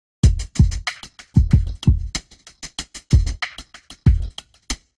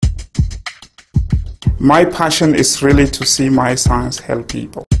My passion is really to see my science help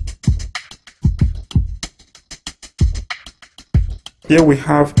people. Here we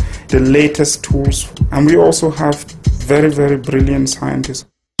have the latest tools, and we also have very, very brilliant scientists.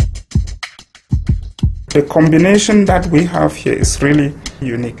 The combination that we have here is really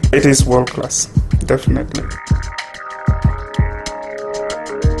unique. It is world class, definitely.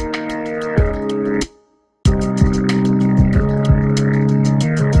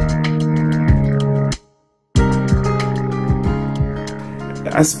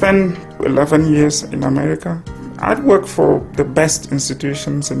 I spent 11 years in America. I'd worked for the best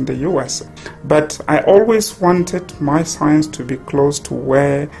institutions in the US, but I always wanted my science to be close to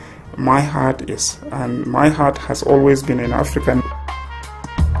where my heart is, and my heart has always been in Africa.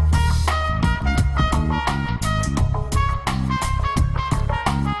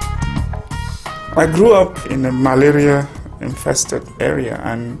 I grew up in a malaria-infested area,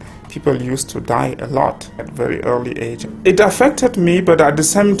 and people used to die a lot at a very early age. It affected me, but at the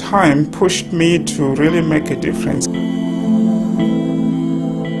same time pushed me to really make a difference.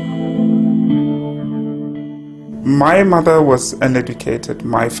 My mother was uneducated.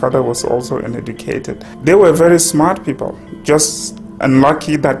 My father was also uneducated. They were very smart people, just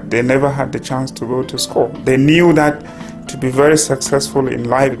unlucky that they never had the chance to go to school. They knew that to be very successful in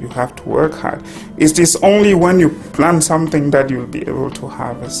life, you have to work hard. It is only when you plant something that you'll be able to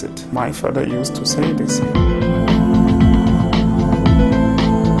harvest it. My father used to say this.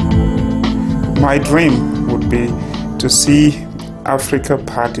 My dream would be to see Africa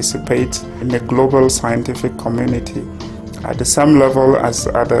participate in the global scientific community at the same level as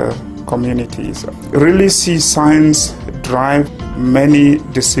other communities. Really see science drive many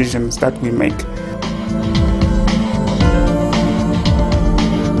decisions that we make.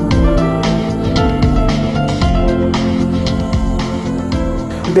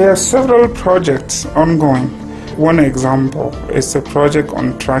 There are several projects ongoing. One example is a project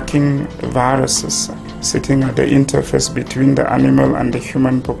on tracking viruses sitting at the interface between the animal and the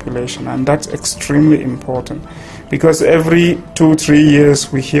human population, and that's extremely important because every 2-3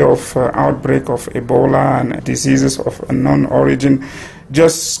 years we hear of outbreak of Ebola and diseases of unknown origin,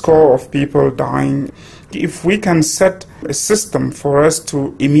 just score of people dying. If we can set a system for us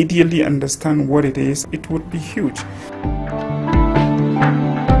to immediately understand what it is, it would be huge.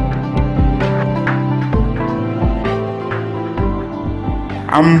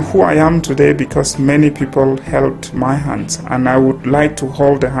 I'm who I am today because many people held my hands, and I would like to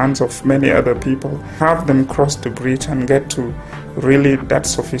hold the hands of many other people, have them cross the bridge and get to really that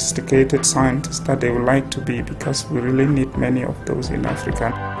sophisticated scientists that they would like to be, because we really need many of those in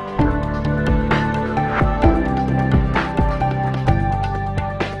Africa.